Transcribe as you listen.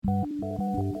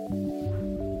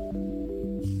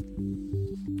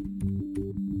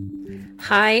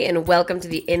Hi, and welcome to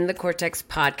the In the Cortex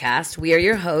podcast. We are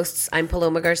your hosts. I'm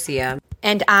Paloma Garcia.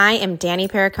 And I am Danny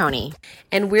Periconi.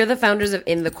 And we're the founders of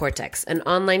In the Cortex, an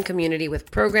online community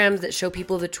with programs that show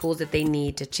people the tools that they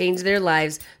need to change their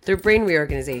lives through brain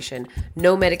reorganization.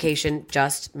 No medication,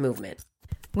 just movement.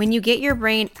 When you get your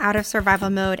brain out of survival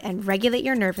mode and regulate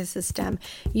your nervous system,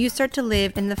 you start to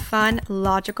live in the fun,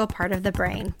 logical part of the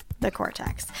brain, the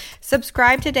cortex.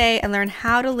 Subscribe today and learn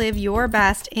how to live your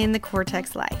best in the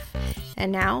cortex life.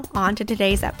 And now, on to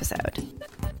today's episode.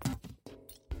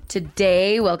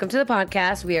 Today, welcome to the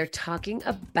podcast. We are talking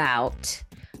about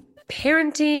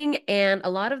parenting and a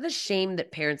lot of the shame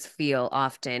that parents feel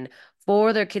often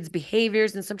for their kids'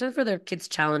 behaviors and sometimes for their kids'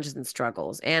 challenges and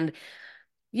struggles. And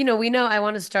we know I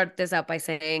want to start this out by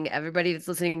saying everybody that's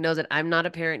listening knows that I'm not a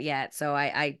parent yet. So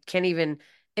I can't even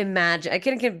imagine, I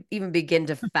can't even begin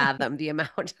to fathom the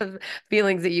amount of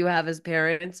feelings that you have as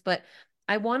parents. But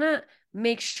I want to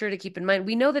make sure to keep in mind,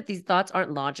 we know that these thoughts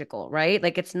aren't logical, right?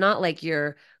 Like, it's not like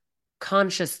you're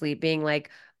consciously being like,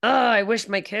 oh, I wish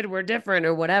my kid were different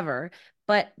or whatever.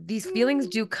 But these feelings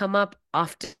do come up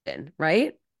often,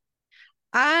 right?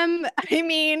 I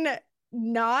mean,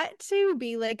 not to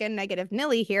be like a negative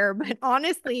Nilly here, but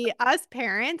honestly, us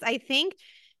parents, I think,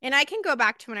 and I can go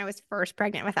back to when I was first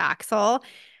pregnant with Axel.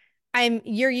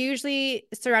 You're usually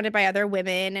surrounded by other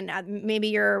women and maybe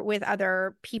you're with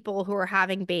other people who are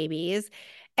having babies.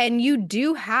 And you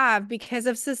do have, because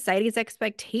of society's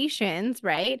expectations,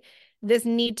 right, this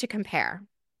need to compare.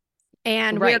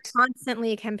 And we're Right.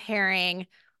 constantly comparing,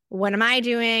 what am I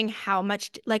doing? How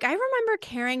much, like, I remember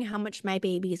caring how much my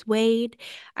babies weighed.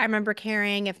 I remember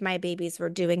caring if my babies were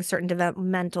doing certain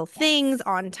developmental things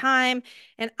on time.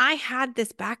 And I had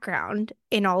this background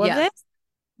in all of Yeah. this,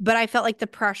 but I felt like the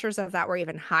pressures of that were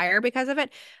even higher because of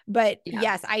it. But Yeah.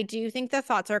 yes, I do think the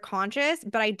thoughts are conscious,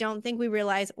 but I don't think we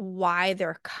realize why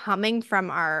they're coming from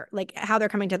like how they're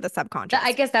coming to the I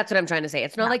subconscious. guess that's what I'm trying to say.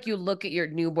 It's not Yeah. like you look at your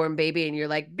newborn baby and you're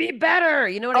like, be better.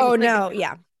 You know what I mean? Oh, Like, no.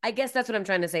 Yeah. I guess that's what I'm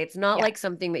trying to say. It's not Yeah. like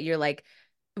something that you're like,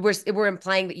 we're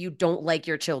implying that you don't like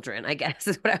your children, I guess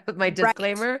is what I with my Right.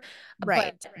 disclaimer.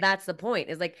 Right. But that's the point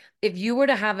is like, if you were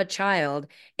to have a child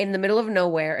in the middle of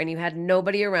nowhere and you had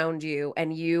nobody around you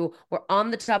and you were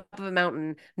on the top of a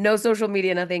mountain, no social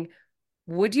media, nothing,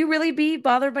 would you really be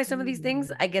bothered by some of these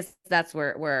things? I guess that's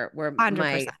where my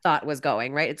 100%. thought was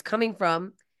going, right? It's coming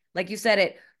from, like you said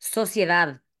it,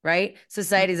 sociedad, right?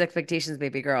 Society's expectations,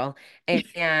 baby girl.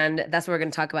 And that's what we're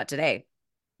going to talk about today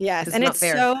Yes. because it's And not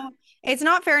fair. it's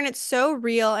not fair and it's so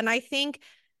real. And I think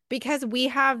because we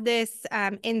have this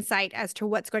insight as to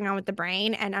what's going on with the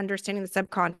brain and understanding the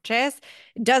subconscious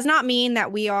does not mean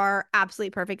that we are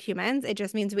absolutely perfect humans. It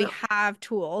just means we No. have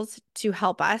tools to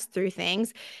help us through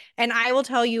things. And I will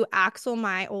tell you, Axel,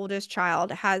 my oldest child,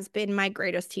 has been my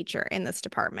greatest teacher in this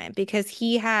department because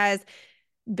he has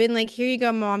been like, here you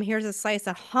go, mom. Here's a slice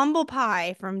of humble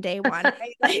pie from day one.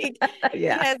 Right? Like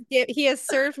Yeah. he has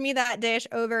served me that dish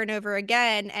over and over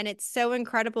again. And it's so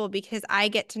incredible because I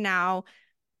get to now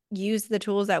use the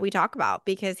tools that we talk about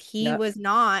because he Yep. was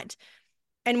not,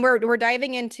 and we're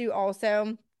diving into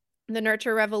also the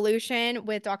nurture revolution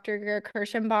with Dr.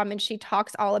 Kirschenbaum, and she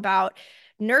talks all about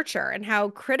nurture and how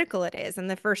critical it is in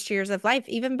the first years of life,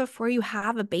 even before you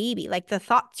have a baby. Like the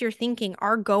thoughts you're thinking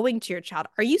are going to your child.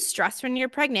 Are you stressed when you're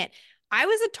pregnant? I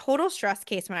was a total stress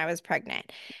case when I was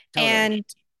pregnant. Totally. And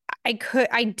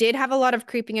I did have a lot of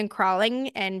creeping and crawling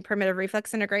and primitive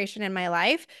reflex integration in my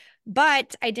life,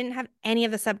 but I didn't have any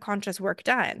of the subconscious work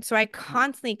done. So I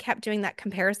constantly kept doing that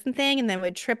comparison thing and then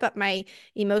would trip up my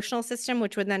emotional system,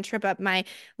 which would then trip up my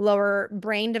lower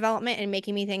brain development and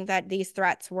making me think that these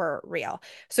threats were real.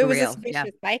 So it For was this real. Yeah.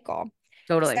 vicious cycle.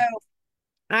 So Totally.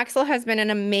 Axel has been an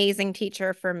amazing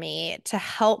teacher for me to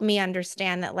help me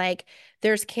understand that, like,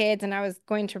 there's kids, and I was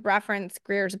going to reference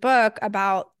Greer's book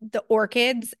about the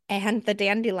orchids and the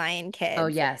dandelion Oh,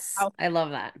 kids. yes. How I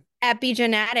love that.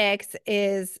 epigenetics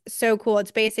is so cool.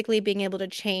 It's basically being able to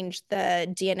change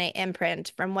the DNA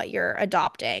imprint from what you're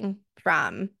adopting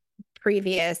from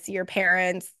your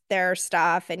parents, their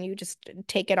stuff, and you just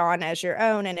take it on as your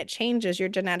own, and it changes your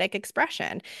genetic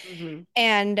expression. Hmm.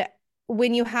 And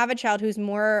when you have a child who's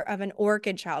more of an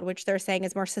orchid child, which they're saying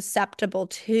is more susceptible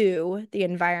to the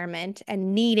environment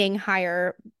and needing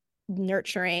higher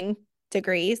nurturing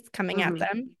degrees coming at Hmm.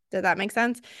 them. Does that make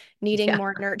sense? Needing Yeah.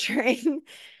 more nurturing.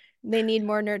 They need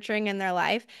more nurturing in their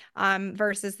life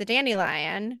versus the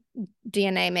dandelion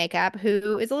DNA makeup,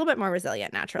 who is a little bit more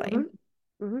resilient naturally. Hmm.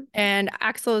 Hmm. And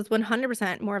Axel is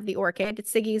 100% more of the orchid.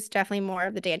 Siggy's definitely more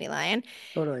of the dandelion.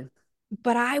 Totally.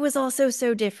 But I was also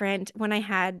so different when I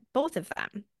had both of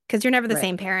them because you're never the Right.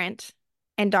 same parent.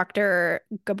 And Dr.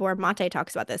 Gabor Mate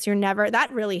talks about this. You're never,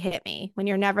 that really hit me when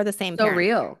you're never the same So parent.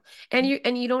 real. And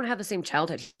you don't have the same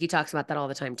childhood. He talks about that all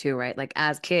the time too, right? Like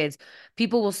as kids,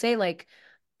 people will say like,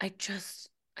 I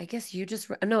just, I guess you just,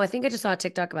 no, I think I just saw a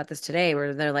TikTok about this today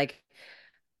where they're like,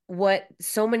 what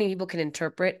so many people can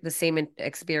interpret the same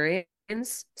experience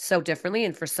so differently.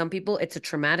 And for some people, it's a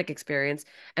traumatic experience.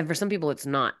 And for some people, it's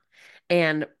not.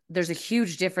 And there's a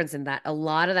huge difference in that. A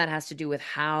lot of that has to do with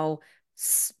how,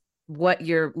 what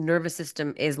your nervous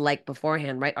system is like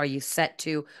beforehand, right? Are you set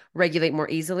to regulate more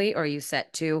easily or are you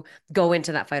set to go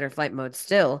into that fight or flight mode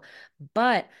still?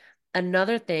 But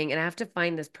another thing, and I have to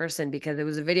find this person because it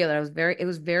was a video that it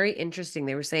was very interesting.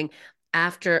 They were saying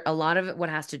after a lot of it, what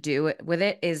has to do with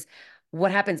it is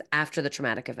what happens after the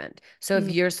traumatic event. So if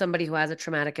Mm, you're somebody who has a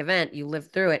traumatic event, you live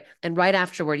through it, and right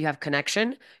afterward you have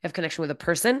connection with a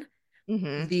person,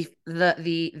 mhm.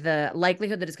 the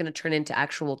likelihood that it's going to turn into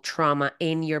actual trauma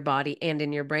in your body and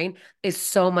in your brain is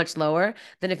so much lower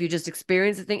than if you just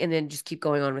experience the thing and then just keep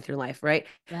going on with your life, right?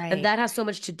 And Right. that has so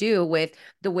much to do with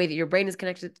the way that your brain is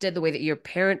connected, the way that your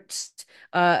parents,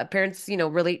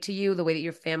 relate to you, the way that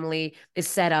your family is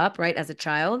set up, right, as a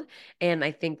child. And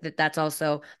I think that that's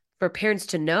also for parents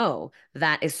to know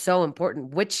that is so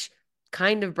important. Which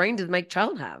kind of brain does my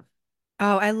child have?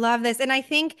 Oh, I love this. And I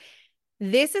think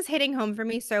this is hitting home for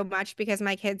me so much because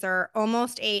my kids are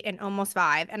almost 8 and almost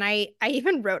 5. And I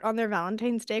even wrote on their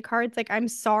Valentine's Day cards, like, I'm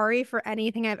sorry for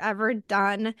anything I've ever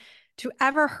done to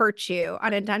ever hurt you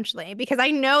unintentionally, because I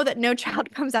know that no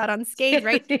child comes out unscathed,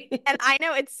 right? And I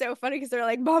know it's so funny because they're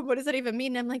like, Mom, what does that even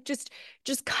mean? And I'm like, just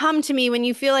come to me when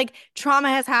you feel like trauma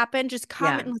has happened. Just come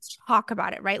Yeah, and let's talk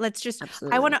about it, right? I want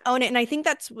absolutely. to own it. And I think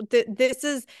this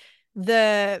is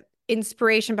the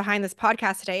inspiration behind this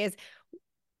podcast today is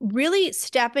really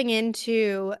stepping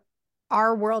into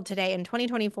our world today in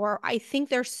 2024. I think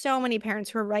there's so many parents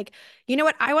who are like, you know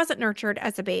what? I wasn't nurtured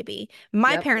as a baby.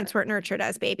 My Yep. parents weren't nurtured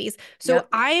as babies. So Yep.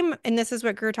 and this is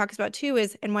what Greer talks about too,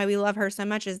 is, and why we love her so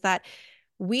much, is that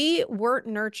we weren't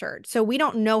nurtured. So we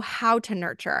don't know how to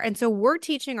nurture. And so we're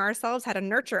teaching ourselves how to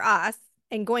nurture us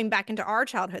and going back into our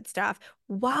childhood stuff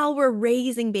while we're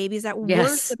raising babies that we're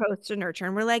Yes. supposed to nurture.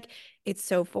 And we're like, it's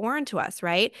so foreign to us,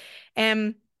 right?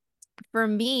 And for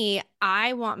me,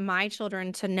 I want my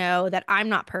children to know that I'm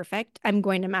not perfect. I'm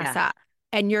going to mess Yeah. up,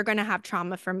 and you're going to have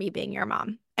trauma from me being your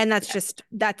mom. And Yeah.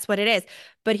 that's what it is.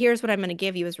 But here's what I'm going to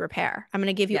give you is repair. I'm going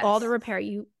to give you all the Yes. repair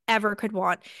you ever could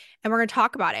want. And we're going to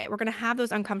talk about it. We're going to have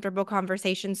those uncomfortable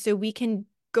conversations so we can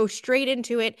go straight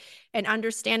into it and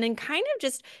understand and kind of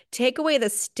just take away the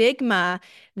stigma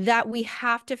that we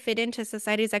have to fit into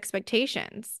society's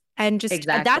expectations. And just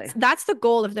Exactly. that's the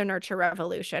goal of the nurture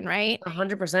revolution, right?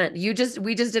 100%. We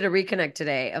just did a reconnect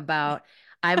today about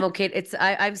I'm okay.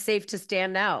 I'm safe to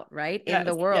stand out, right? In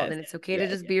the Yes, world. yes, And it's okay to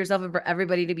yes. just be yourself and for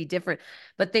everybody to be different.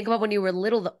 But think about when you were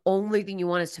little, the only thing you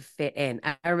want is to fit in.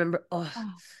 I remember, oh,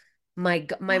 Oh, my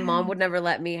mom yes, would never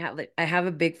let me have like I have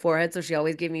a big forehead, so she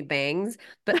always gave me bangs.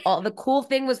 But all the cool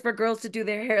thing was for girls to do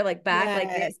their hair like back like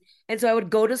yes, this. And so I would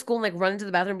go to school and like run into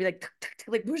the bathroom and be like, tuck, tuck, tuck,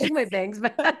 like pushing my bangs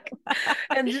back.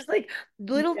 And just like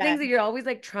little things yes, that you're always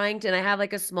like trying to, and I have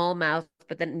like a small mouth,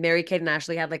 but then Mary Kate and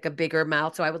Ashley had like a bigger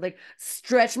mouth. So I would like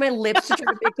stretch my lips to try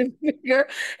to make them bigger.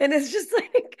 And it's just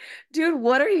like, dude,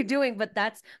 what are you doing? But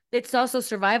it's also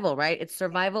survival, right? It's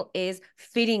survival is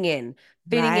fitting in,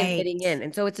 right. fitting in.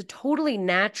 And so it's a totally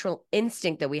natural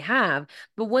instinct that we have.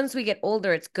 But once we get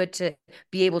older, it's good to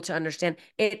be able to understand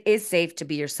it is safe to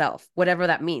be yourself, whatever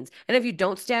that means. And if you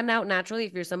don't stand out naturally,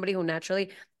 if you're somebody who naturally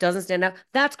doesn't stand out,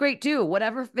 that's great too.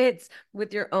 Whatever fits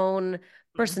with your own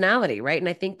personality, right? And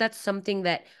I think that's something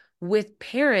that with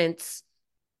parents,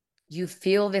 you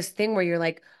feel this thing where you're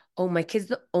like, oh, my kid's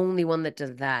the only one that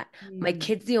does that. My Mm,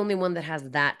 kid's the only one that has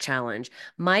that challenge.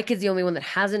 My kid's the only one that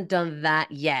hasn't done that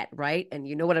yet, right? And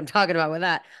you know what I'm talking about with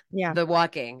that. yeah, The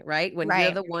walking, right? When you're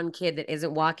right. the one kid that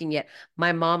isn't walking yet,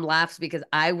 my mom laughs because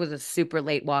I was a super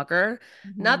late walker.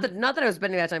 Mhm. Not that I was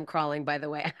spending that time crawling, by the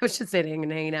way. I was just sitting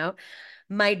and hanging out.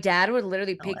 My dad would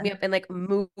literally pick me up and like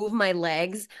move my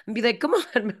legs and be like, come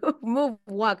on, move,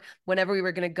 walk whenever we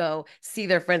were going to go see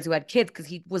their friends who had kids. Cause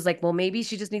he was like, well, maybe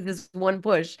she just needs this one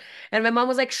push. And my mom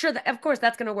was like, sure, of course,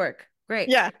 that's going to work. Great.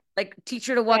 Yeah, Like teach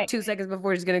her to walk right. 2 seconds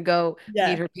before she's going to go meet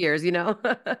Yeah. her peers, you know?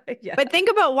 Yeah. But think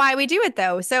about why we do it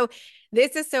though. So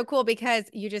this is so cool because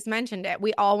you just mentioned it.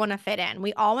 We all want to fit in.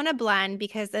 We all want to blend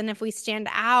because then if we stand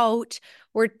out,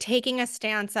 we're taking a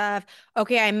stance of,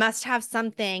 okay, I must have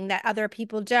something that other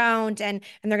people don't, and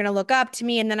they're going to look up to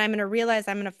me, and then I'm going to realize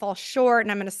I'm going to fall short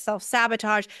and I'm going to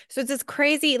self-sabotage. So it's this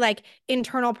crazy like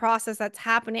internal process that's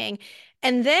happening.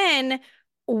 And then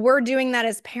we're doing that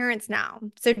as parents now.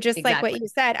 So just like what Exactly. you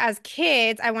said, as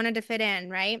kids, I wanted to fit in,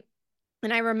 right?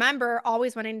 And I remember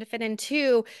always wanting to fit in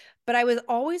too, but I was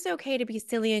always okay to be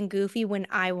silly and goofy when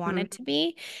I Mhm. wanted to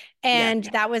be. Yeah, And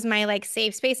that was my like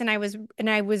safe space. And I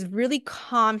was really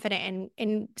confident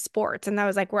in sports. And that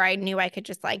was like where I knew I could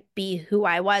just like be who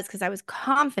I was because I was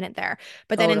confident there.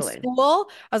 But then in totally. school,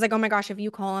 I was like, oh my gosh, if you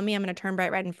call on me, I'm gonna turn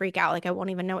bright red and freak out. Like I won't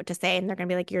even know what to say. And they're gonna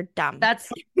be like, you're dumb.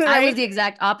 That's I was Right? the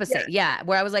exact Yeah. opposite. Yeah,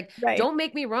 where I was like, Right. don't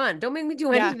make me run. Don't make me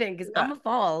do Yeah. anything because I'm Yeah. a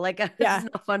fall. Like this is Yeah.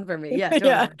 not fun for me. Yeah, Yeah.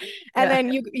 totally. And Yeah.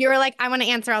 then you were like, I want to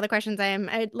answer all the questions.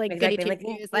 I like goody Exactly. I'm two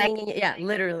like, shoes, like yeah,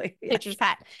 literally. Yes. teacher's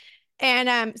pet.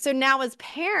 And so now as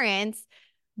parents,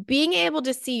 being able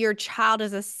to see your child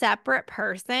as a separate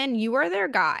person, you are their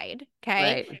guide,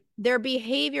 okay? Right. Their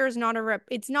behavior is not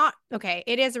it's not okay,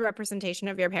 it is a representation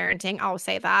of your parenting. I'll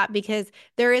say that because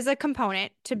there is a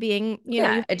component to being, you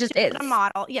Yeah, it teach just them how to is.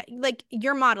 model. Yeah, like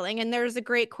you're modeling. And there's a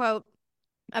great quote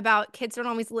about kids don't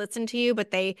always listen to you,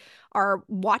 but they are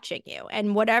watching you.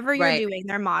 And whatever you're Right. doing,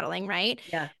 they're modeling, right?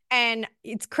 Yeah. And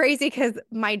it's crazy because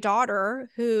my daughter,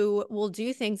 who will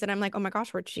do things, and I'm like, oh my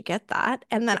gosh, where'd she get that?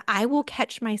 And then I will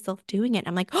catch myself doing it.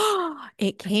 I'm like, oh,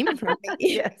 it came from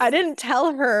me. I Yes. didn't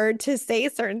tell her to say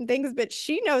certain things, but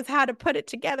she knows how to put it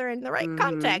together in the right Hmm.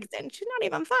 context. And she's not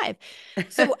even 5.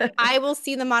 So I will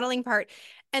see the modeling part.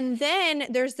 And then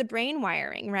there's the brain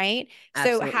wiring, right?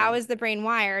 So, how Absolutely. is the brain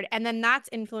wired? And then that's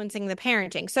influencing the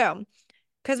parenting. So,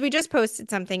 because we just posted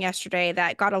something yesterday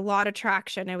that got a lot of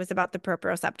traction. It was about the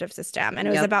proprioceptive system. And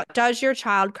it was Yep. about, does your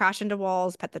child crash into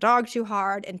walls, pet the dog too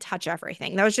hard, and touch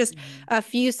everything? That was just Mhm. a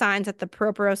few signs that the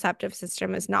proprioceptive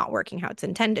system is not working how it's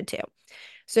intended to.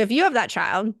 So if you have that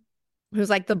child who's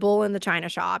like the bull in the china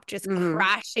shop, just Mhm.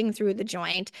 crashing through the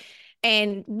joint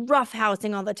and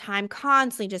roughhousing all the time,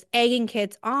 constantly just egging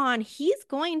kids on, he's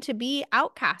going to be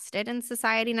outcasted in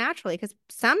society naturally because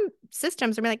some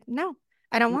systems are like, no,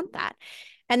 I don't want that.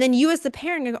 And then you as the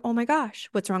parent go, oh my gosh,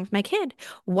 what's wrong with my kid?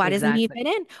 Why doesn't he Exactly.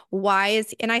 fit in? Why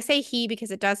is, and I say he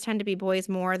because it does tend to be boys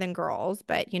more than girls,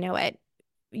 but you know what?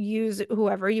 Use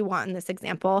whoever you want in this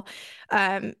example.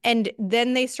 And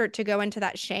then they start to go into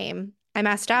that shame. I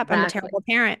messed up. I'm a Exactly. terrible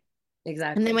parent. And then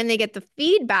Exactly. when they get the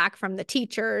feedback from the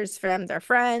teachers, from their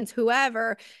friends,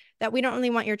 whoever, that we don't really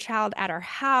want your child at our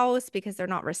house because they're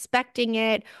not respecting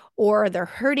it or they're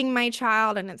hurting my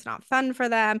child and it's not fun for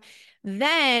them,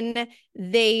 then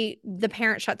the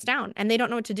parent shuts down and they don't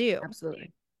know what to do.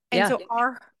 Absolutely. And Yeah. so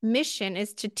our mission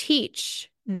is to teach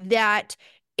that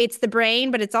it's the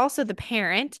brain, but it's also the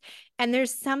parent. And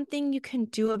there's something you can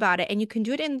do about it. And you can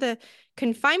do it in the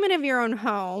confinement of your own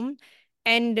home.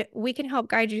 And we can help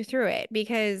guide you through it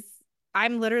because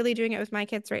I'm literally doing it with my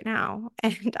kids right now.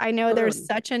 And I know there's Totally.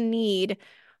 such a need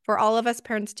for all of us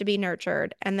parents to be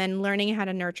nurtured and then learning how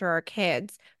to nurture our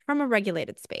kids from a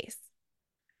regulated space.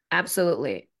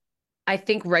 Absolutely. I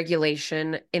think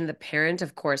regulation in the parent,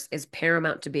 of course, is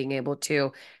paramount to being able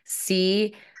to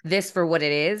see this for what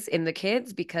it is in the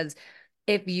kids. Because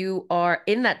if you are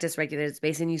in that dysregulated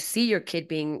space and you see your kid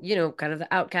being, kind of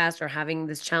the outcast or having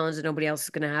this challenge that nobody else is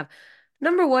going to have,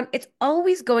 number one, it's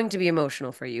always going to be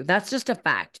emotional for you. That's just a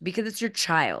fact because it's your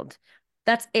child.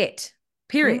 That's it,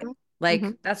 period. Hmm. Like,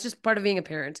 Hmm. that's just part of being a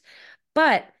parent.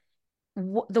 But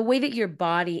the way that your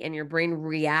body and your brain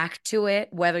react to it,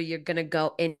 whether you're going to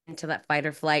go into that fight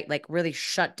or flight, like really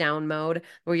shut down mode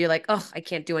where you're like, oh, I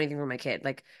can't do anything for my kid,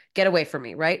 like get away from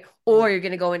me, right? Or you're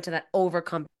going to go into that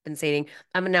overcompensating.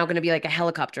 I'm now going to be like a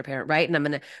helicopter parent, right? And I'm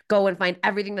going to go and find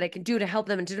everything that I can do to help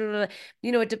them and to,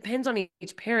 it depends on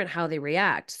each parent how they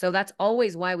react. So that's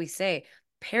always why we say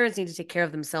parents need to take care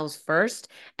of themselves first,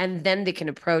 and then they can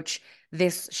approach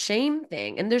this shame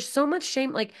thing. And there's so much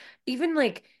shame, like even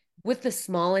like with the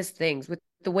smallest things, with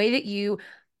the way that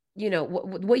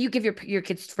what you give your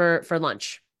kids for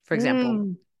lunch, for example.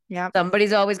 Mm. Yep.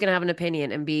 Somebody's always going to have an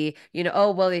opinion and be,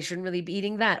 oh, well, they shouldn't really be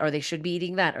eating that, or they should be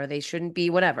eating that, or they shouldn't be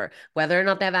whatever, whether or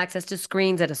not they have access to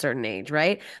screens at a certain age,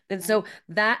 right? And so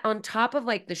that on top of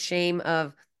like the shame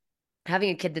of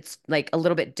having a kid that's like a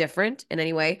little bit different in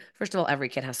any way, first of all, every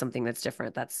kid has something that's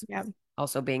different. That's Yep.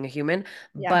 also being a human.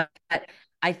 Yeah. But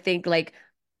I think like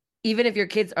even if your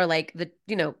kids are like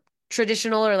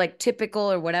traditional or like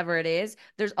typical or whatever it is,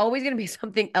 there's always going to be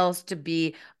something else to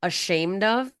be ashamed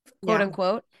of, quote Yeah.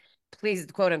 unquote. Please,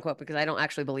 quote unquote, because I don't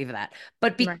actually believe that.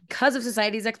 But Right. because of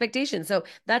society's expectations. So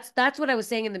that's what I was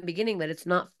saying in the beginning, that it's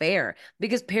not fair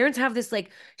because parents have this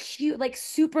like huge, like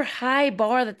super high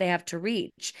bar that they have to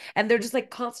reach. And they're just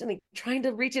like constantly trying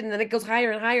to reach it. And then it goes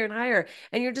higher and higher and higher.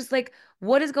 And you're just like,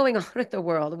 what is going on with the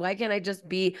world? Why can't I just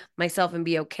be myself and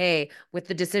be okay with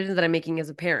the decisions that I'm making as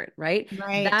a parent, right?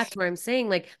 Right. That's where I'm saying,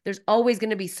 like, there's always going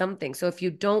to be something. So if you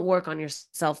don't work on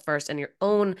yourself first and your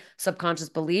own subconscious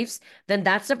beliefs, then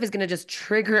that stuff is going to just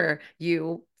trigger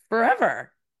you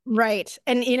forever. Right.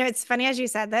 And it's funny as you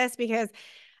said this because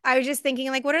I was just thinking,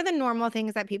 like, what are the normal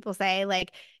things that people say?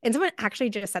 Like, and someone actually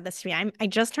just said this to me. I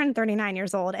just turned 39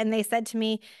 years old, and they said to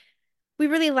me, "We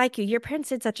really like you. Your parents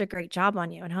did such a great job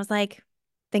on you." And I was like,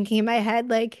 thinking in my head,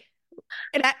 like,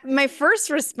 my first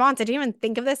response, I didn't even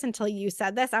think of this until you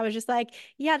said this. I was just like,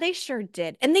 yeah, they sure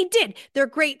did. And they did. They're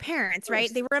great Of parents,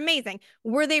 right? They course. were amazing.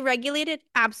 Were they regulated?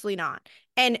 Absolutely not.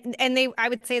 And I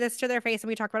would say this to their face and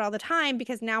we talk about it all the time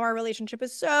because now our relationship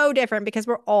is so different because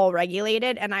we're all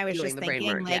regulated. And I was Doing just the brain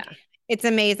thinking work. like Yeah. it's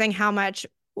amazing how much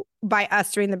by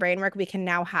us doing the brain work, we can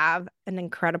now have an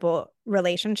incredible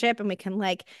relationship and we can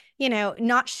like,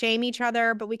 not shame each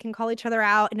other, but we can call each other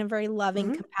out in a very loving,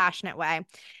 Hmm. compassionate way.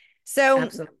 So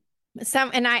Absolutely.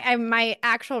 my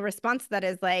actual response to that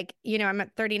is like, I'm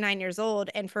at 39 years old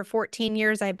and for 14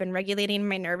 years I've been regulating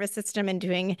my nervous system and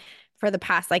doing for the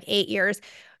past like 8 years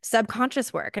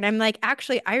subconscious work. And I'm like,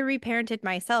 actually, I reparented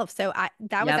myself. So that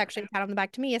was Yep. actually a pat on the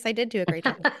back to me. Yes, I did do a great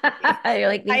job. You're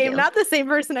like, I thank am you. not the same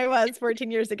person I was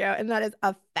 14 years ago, and that is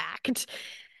a fact.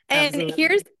 And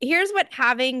here's Absolutely. here's what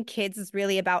having kids is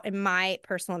really about, in my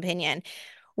personal opinion.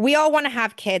 We all want to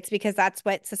have kids because that's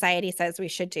what society says we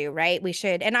should do, right? We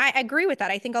should. And I agree with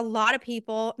that. I think a lot of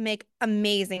people make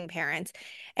amazing parents.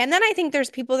 And then I think there's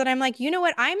people that I'm like, you know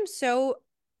what? I'm so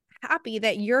happy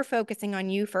that you're focusing on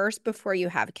you first before you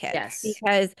have kids Yes.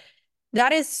 because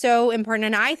that is so important.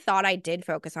 And I thought I did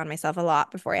focus on myself a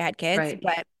lot before I had kids, Right.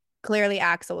 but clearly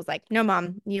Axel was like, no,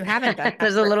 mom, you haven't done that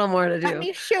There's a work. little more to Let do.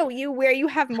 me show you where you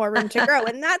have more room to grow.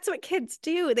 And that's what kids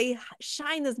do. They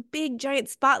shine this big, giant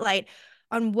spotlight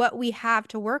on what we have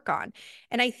to work on.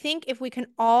 And I think if we can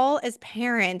all, as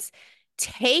parents,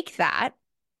 take that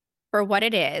for what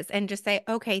it is and just say,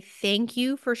 okay, thank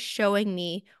you for showing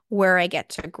me where I get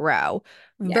to grow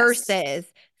Yes. versus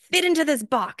fit into this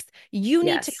box. You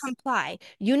need to Yes. comply.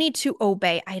 You need to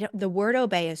obey. The word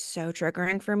obey is so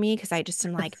triggering for me because I just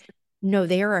am like, no,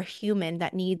 they are a human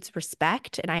that needs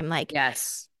respect. And I'm like,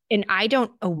 Yes. and I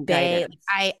don't obey.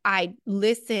 Guidance. I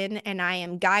listen and I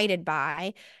am guided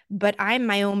by, but I'm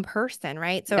my own person,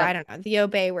 right? So I Yep. don't know. The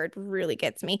obey word really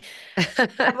gets me.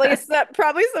 Probably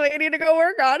something I need to go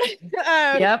work on.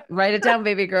 Yep. Write it down,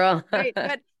 baby girl. Right.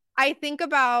 But I think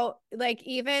about like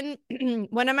even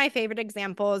one of my favorite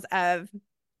examples of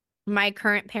my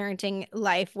current parenting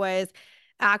life was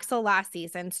Axel last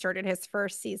season started his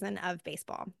first season of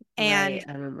baseball. Right. And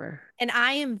I remember.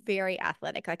 I am very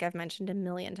athletic, like I've mentioned a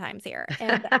million times here.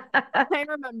 And I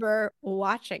remember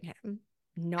watching him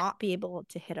not be able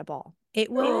to hit a ball. It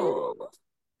was Oh,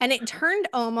 and it turned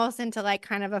almost into like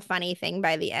kind of a funny thing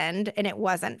by the end. And it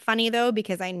wasn't funny though,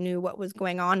 because I knew what was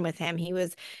going on with him.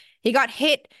 He got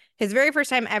hit his very first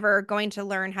time ever going to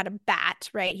learn how to bat,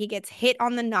 right? He gets hit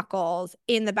on the knuckles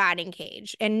in the batting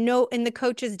cage. And the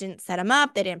coaches didn't set him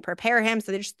up. They didn't prepare him.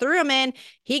 So they just threw him in.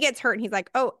 He gets hurt and he's like,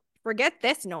 oh, forget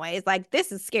this noise. Like,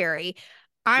 this is scary.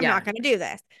 I'm not yeah. going to do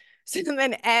this. So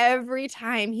then every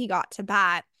time he got to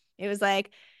bat, it was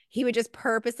like, he would just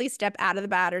purposely step out of the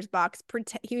batter's box.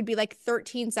 He would be like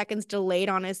 13 seconds delayed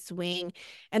on his swing.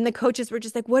 And the coaches were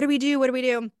just like, what do we do? What do we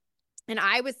do? And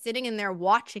I was sitting in there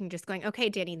watching, just going, okay,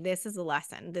 Danny, this is a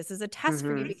lesson. This is a test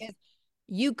for you Hmm. because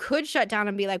you could shut down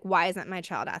and be like, why isn't my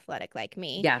child athletic like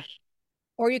me? Yeah.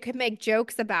 Or you could make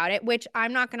jokes about it, which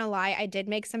I'm not going to lie, I did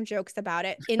make some jokes about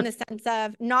it in the sense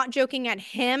of not joking at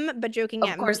him, but joking Of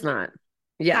at me course not.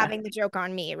 Yeah. having the joke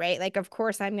on me, right? Like, of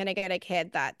course, I'm going to get a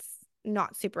kid that's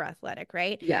not super athletic,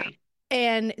 right? Yeah.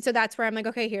 And so that's where I'm like,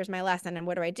 okay, here's my lesson. And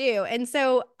what do I do? And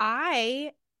so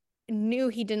I knew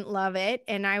he didn't love it.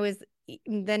 And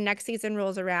the next season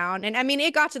rolls around. And I mean,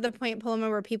 it got to the point, Paloma,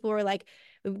 where people were like,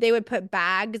 they would put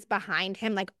bags behind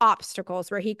him, like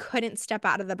obstacles where he couldn't step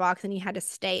out of the box and he had to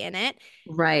stay in it.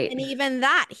 Right. And even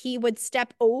that, he would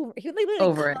step over, he would literally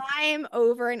Over it. climb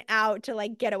over and out to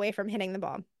like get away from hitting the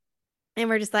ball. And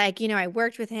we're just like, I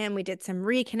worked with him. We did some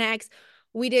reconnects.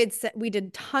 We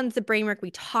did tons of brain work.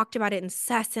 We talked about it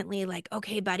incessantly, like,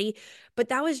 okay, buddy. But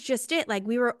that was just it. Like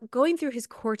we were going through his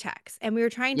cortex and we were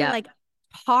trying to Yeah. like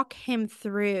talk him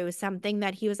through something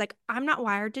that he was like, I'm not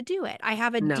wired to do it. I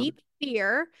have a No. deep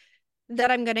fear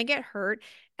that I'm gonna get hurt.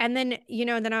 And then,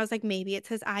 then I was like, maybe it's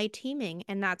his eye teaming.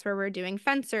 And that's where we're doing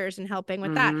fencers and helping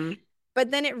with that. Hmm.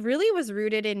 But then it really was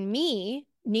rooted in me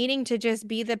needing to just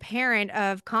be the parent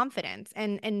of confidence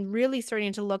and really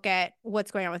starting to look at what's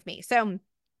going on with me. So,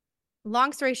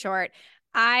 long story short,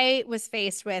 I was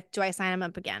faced with, do I sign him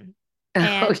up again? Oh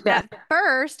And yeah. at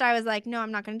first, I was like, no,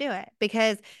 I'm not going to do it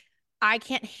because I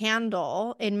can't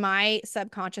handle in my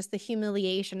subconscious the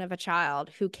humiliation of a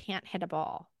child who can't hit a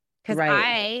ball. Because Right.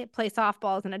 I play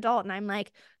softball as an adult and I'm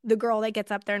like the girl that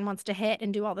gets up there and wants to hit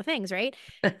and do all the things, right?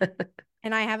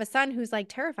 And I have a son who's like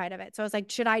terrified of it. So I was like,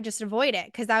 should I just avoid it?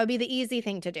 Because that would be the easy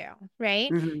thing to do, right?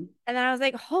 Hmm. And then I was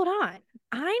like, hold on.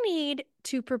 I need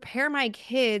to prepare my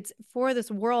kids for this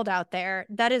world out there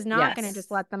that is not going to just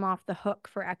Yes. let them off the hook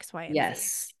for X, Y, and Z,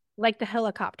 Yes. like the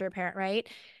helicopter parent, right?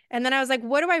 And then I was like,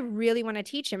 what do I really want to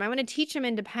teach him? I want to teach him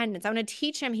independence. I want to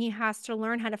teach him he has to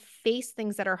learn how to face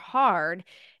things that are hard.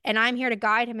 And I'm here to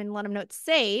guide him and let him know it's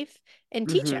safe and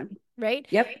teach him, Hmm. right?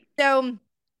 Yep. So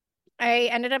I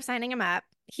ended up signing him up.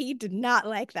 He did not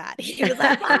like that. He was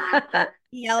like, Mom,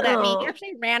 he yelled at me. He Oh,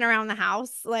 actually ran around the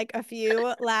house like a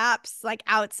few laps, like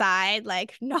outside,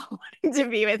 like not wanting to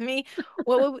be with me.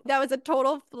 That was a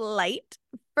total flight.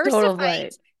 First a total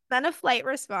fight, flight. then a flight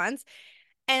response.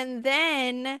 And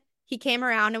then he came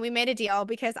around and we made a deal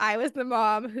because I was the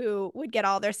mom who would get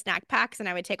all their snack packs and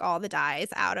I would take all the dyes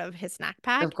out of his snack Of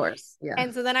pack. course. Yeah.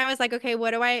 And so then I was like, okay,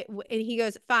 what do I? And he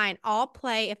goes, fine, I'll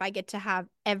play if I get to have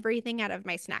everything out of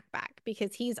my snack bag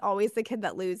because he's always the kid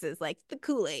that loses, like the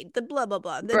Kool-Aid, the blah, blah,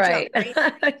 blah, the junk, Right. right?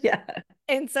 Yeah.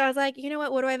 And so I was like, you know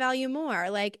what? What do I value more?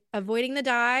 Like avoiding the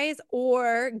dyes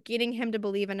or getting him to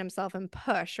believe in himself and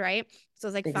push, right? So I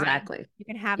was like, fine, Exactly. you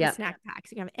can have the Yep. snack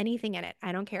packs. You can have anything in it.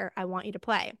 I don't care. I want you to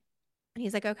play. And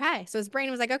he's like, okay. So his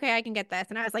brain was like, okay, I can get this.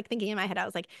 And I was like thinking in my head, I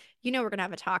was like, we're gonna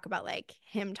have a talk about like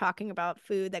him talking about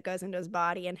food that goes into his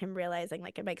body and him realizing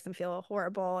like it makes him feel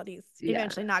horrible and he's Yeah.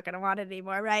 eventually not gonna want it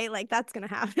anymore, right? Like that's gonna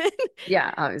happen.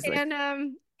 Yeah, obviously. And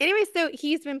anyway, so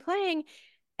he's been playing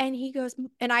and he goes,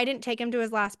 and I didn't take him to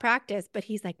his last practice, but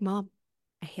he's like, Mom,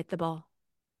 I hit the ball.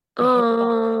 I hit the ball.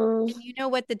 Oh, And you know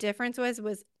what the difference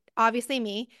was obviously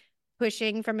me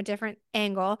pushing from a different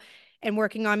angle and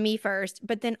working on me first,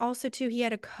 but then also too he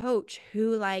had a coach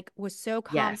who like was so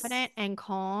yes. confident and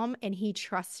calm and he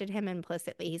trusted him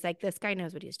implicitly. He's like this guy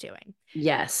knows what he's doing.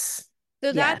 Yes.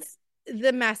 So Yes. that's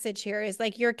the message here is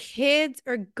like your kids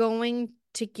are going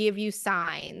to give you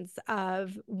signs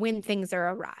of when things are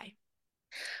awry.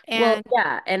 Well, And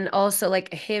yeah. And also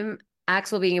like him,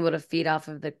 Axel being able to feed off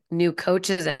of the new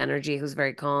coach's energy, who's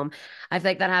very calm. I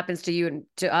feel like that happens to you and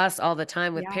to us all the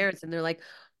time with yeah. parents. And they're like,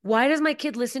 why does my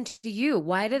kid listen to you?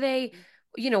 Why do they,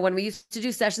 when we used to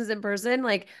do sessions in person,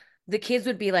 like the kids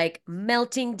would be like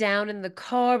melting down in the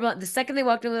car. But the second they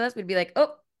walked in with us, we'd be like,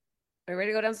 oh, are you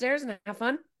ready to go downstairs and have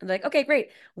fun? And they're like, okay,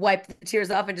 great. Wipe the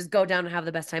tears off and just go down and have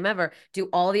the best time ever. Do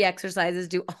all the exercises,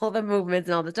 do all the movements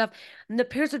and all the stuff. And the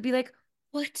parents would be like,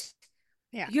 what?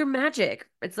 Yeah. You're magic.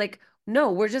 It's like,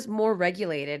 no, we're just more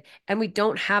regulated and we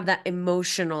don't have that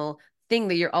emotional thing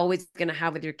that you're always going to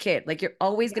have with your kid. Like you're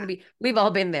always going Yeah. to be, we've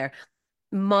all been there.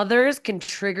 Mothers can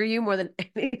trigger you more than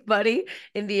anybody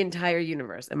in the entire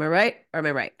universe. Am I right? Or am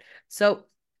I right? So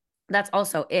that's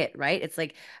also it, right? It's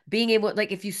like being able,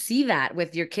 like, if you see that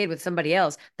with your kid, with somebody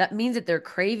else, that means that they're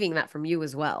craving that from you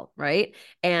as well, right?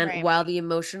 And Right. while the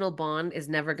emotional bond is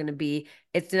never going to be,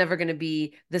 it's never going to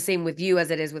be the same with you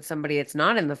as it is with somebody that's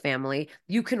not in the family,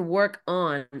 you can work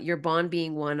on your bond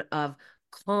being one of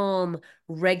calm,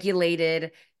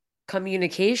 regulated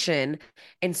communication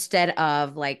instead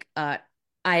of like I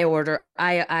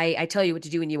tell you what to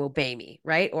do and you obey me,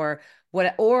 right? Or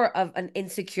of an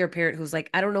insecure parent who's like,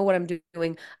 I don't know what I'm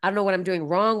doing. I don't know what I'm doing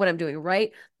wrong, what I'm doing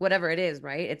right, whatever it is,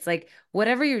 right? It's like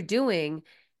whatever you're doing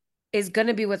is going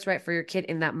to be what's right for your kid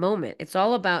in that moment. It's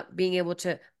all about being able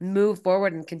to move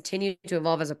forward and continue to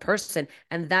evolve as a person.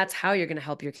 And that's how you're going to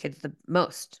help your kids the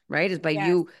most, right? Is by Yes.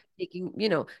 you taking,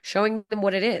 showing them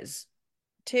what it is.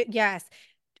 Yes.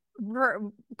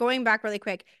 Going back really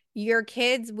quick, your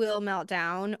kids will melt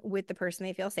down with the person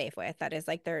they feel safe with. That is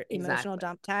like their emotional Exactly.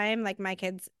 dump time. Like my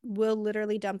kids will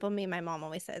literally dump on me. My mom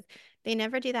always says, they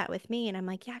never do that with me. And I'm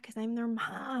like, yeah, because I'm their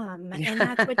mom. And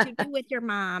that's what you do with your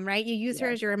mom, right? You use her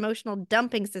Yes. as your emotional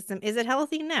dumping system. Is it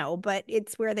healthy? No, but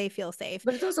it's where they feel safe.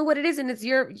 But it's also what it is. And it's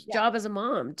your Yeah. job as a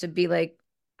mom to be like,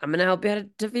 I'm going to help you how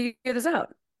to figure this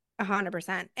out.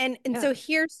 100%. And Yeah. so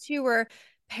here's to where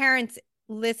parents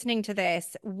listening to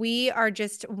this, we are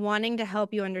just wanting to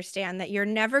help you understand that you're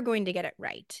never going to get it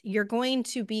right. You're going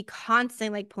to be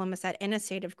constantly, like Paloma said, in a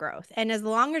state of growth. And as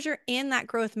long as you're in that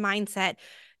growth mindset,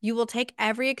 you will take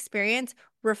every experience,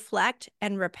 reflect,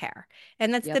 and repair.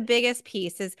 And that's the Yep. biggest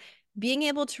piece is being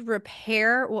able to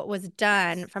repair what was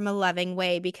done from a loving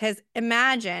way. Because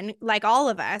imagine, like all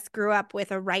of us grew up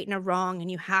with a right and a wrong,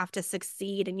 and you have to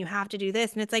succeed and you have to do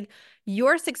this. And it's like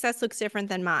your success looks different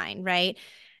than mine, right?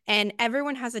 And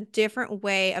everyone has a different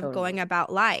way of Totally. going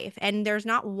about life. And there's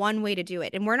not one way to do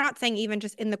it. And we're not saying even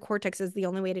just in the cortex is the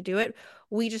only way to do it.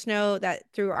 We just know that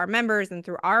through our members and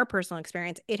through our personal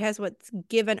experience, it has what's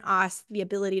given us the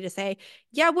ability to say,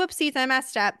 yeah, whoopsies, I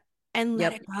messed up and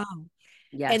let Yep. it go.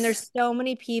 And there's Yes. so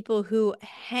many people who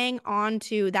hang on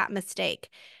to that mistake.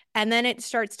 And then it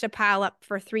starts to pile up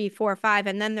for three, four, five.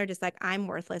 And then they're just like, I'm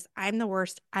worthless. I'm the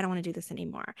worst. I don't want to do this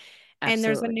anymore. And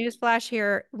there's a Absolutely. news flash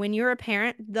here. When you're a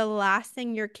parent, the last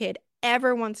thing your kid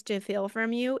ever wants to feel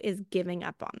from you is giving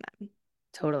up on them.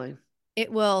 Totally.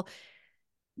 It will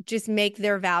just make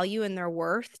their value and their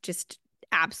worth just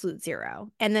absolute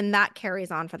zero. And then that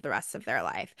carries on for the rest of their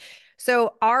life.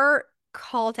 So, our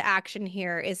call to action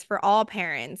here is for all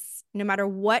parents, no matter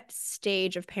what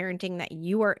stage of parenting that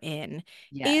you are in,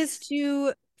 is Yes.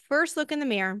 to first look in the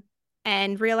mirror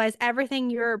and realize everything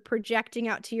you're projecting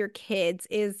out to your kids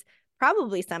is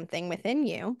probably something within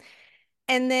you.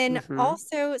 And then Mm-hmm.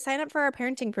 also sign up for our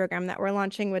parenting program that we're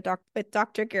launching with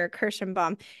Dr. Garrett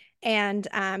Kirschenbaum. And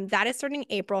that is starting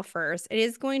April 1st. It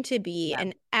is going to be Yeah.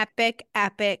 an epic,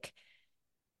 epic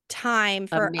time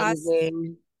for us Amazing. to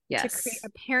create Yes. a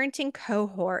parenting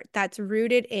cohort that's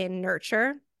rooted in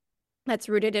nurture, that's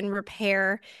rooted in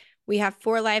repair. We have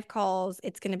 4 live calls.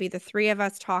 It's going to be the three of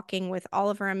us talking with all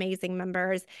of our amazing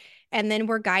members. And then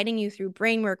we're guiding you through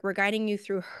brain work. We're guiding you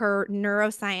through her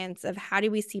neuroscience of how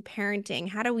do we see parenting?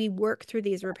 How do we work through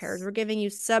these repairs? Yes. We're giving you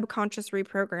subconscious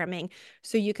reprogramming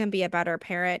so you can be a better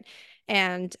parent.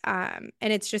 And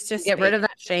it's just a Get rid space. of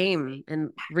that shame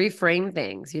and reframe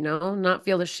things, not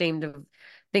feel ashamed of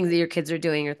things that your kids are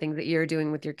doing or things that you're doing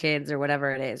with your kids or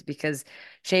whatever it is, because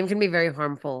shame can be very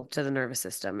harmful to the nervous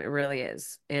system. It really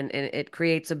is. And it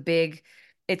creates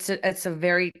it's a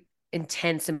very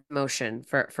intense emotion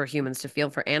for humans to feel,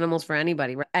 for animals, for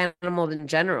anybody, animals in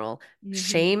general. Mhm.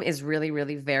 Shame is really,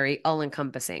 really very all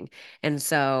encompassing. And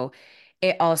so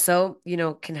it also,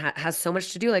 can has so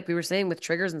much to do, like we were saying, with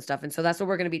triggers and stuff. And so that's what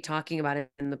we're going to be talking about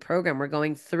in the program. We're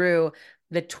going through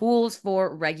the tools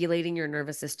for regulating your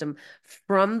nervous system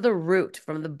from the root,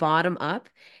 from the bottom up.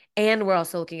 And we're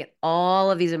also looking at all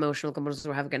of these emotional components.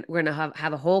 We're gonna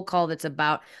have a whole call that's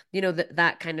about,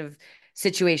 that kind of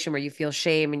situation where you feel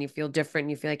shame and you feel different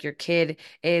and you feel like your kid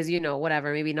is,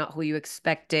 whatever, maybe not who you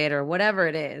expected or whatever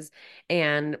it is.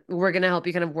 And we're gonna help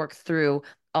you kind of work through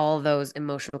all those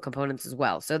emotional components as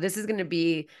well. So this is going to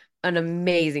be an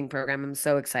amazing program. I'm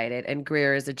so excited. And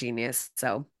Greer is a genius.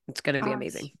 So it's going to be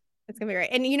amazing. Gosh, it's gonna be great.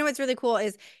 And you know what's really cool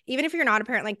is even if you're not a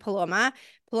parent like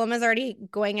Paloma's already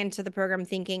going into the program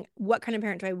thinking, what kind of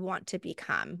parent do I want to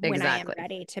become when I am Exactly.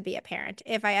 ready to be a parent?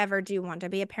 If I ever do want to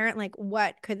be a parent, like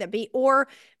what could that be? Or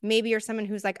maybe you're someone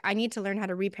who's like, I need to learn how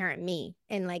to reparent me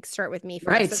and like start with me first.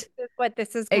 So Right. this is what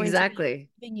this is going to be Exactly.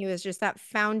 giving you is just that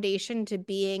foundation to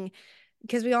being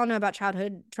because we all know about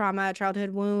childhood trauma, childhood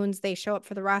wounds. They show up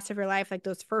for the rest of your life. Like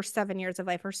those first 7 years of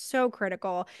life are so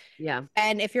critical. Yeah.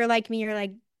 And if you're like me, you're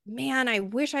like, man, I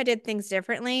wish I did things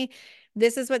differently.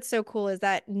 This is what's so cool is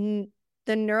that the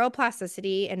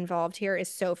neuroplasticity involved here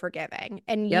is so forgiving.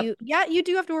 And Yep. yeah, you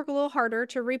do have to work a little harder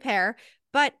to repair,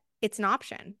 but it's an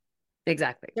option.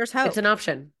 Exactly. There's It's an hope.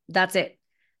 option. That's it.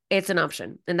 It's an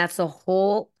option. And that's the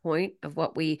whole point of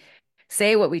what we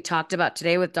say, what we talked about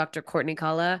today with Dr. Courtney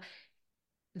Kalla.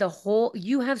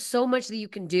 You have so much that you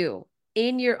can do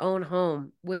in your own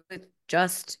home with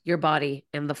just your body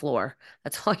and the floor.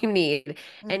 That's all you need.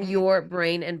 And Mhm. your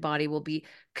brain and body will be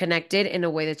connected in a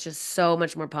way that's just so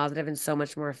much more positive and so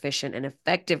much more efficient and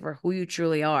effective for who you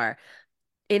truly are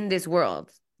in this world.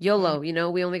 Mhm.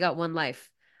 YOLO, we only got one life.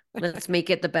 Let's make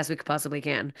it the best we possibly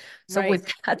can. So Right.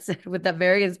 with that said, with that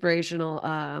very inspirational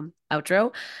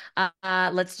outro,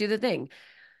 let's do the thing.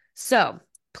 So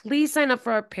please sign up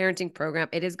for our parenting program.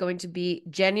 It is going to be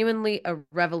genuinely a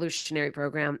revolutionary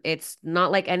program. It's not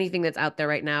like anything that's out there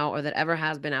right now or that ever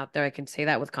has been out there. I can say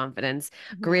that with confidence.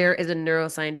 Mhm. Greer is a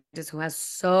neuroscientist who has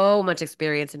so much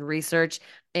experience in research,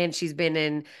 and she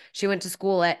went to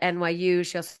school at NYU.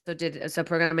 She also did a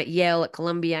program at Yale, at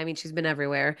Columbia. I mean, she's been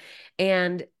everywhere.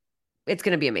 And it's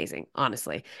going to be amazing,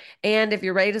 honestly. And if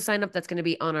you're ready to sign up, that's going to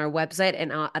be on our website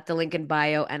and at the link in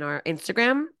bio and our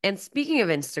Instagram. And speaking of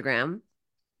Instagram,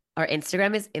 our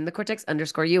Instagram is in the cortex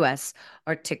underscore US.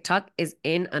 Our TikTok is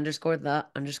in underscore the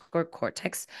underscore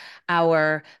cortex.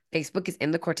 Our Facebook is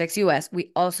in the cortex US.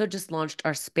 We also just launched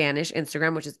our Spanish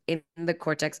Instagram, which is in the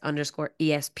cortex underscore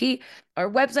ESP. Our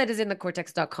website is in the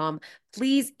cortex.com.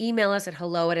 Please email us at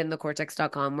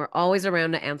hello@inthecortex.com. We're always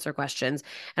around to answer questions.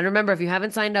 And remember, if you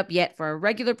haven't signed up yet for a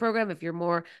regular program, if you're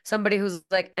more somebody who's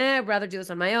like, I'd rather do this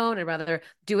on my own, I'd rather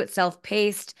do it self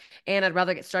paced, and I'd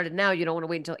rather get started now, you don't want to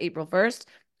wait until April 1st.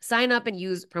 Sign up and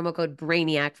use promo code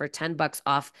Brainiac for $10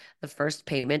 off the first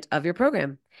payment of your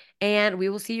program. And we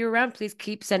will see you around. Please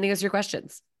keep sending us your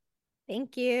questions.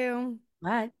 Thank you.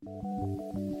 Bye.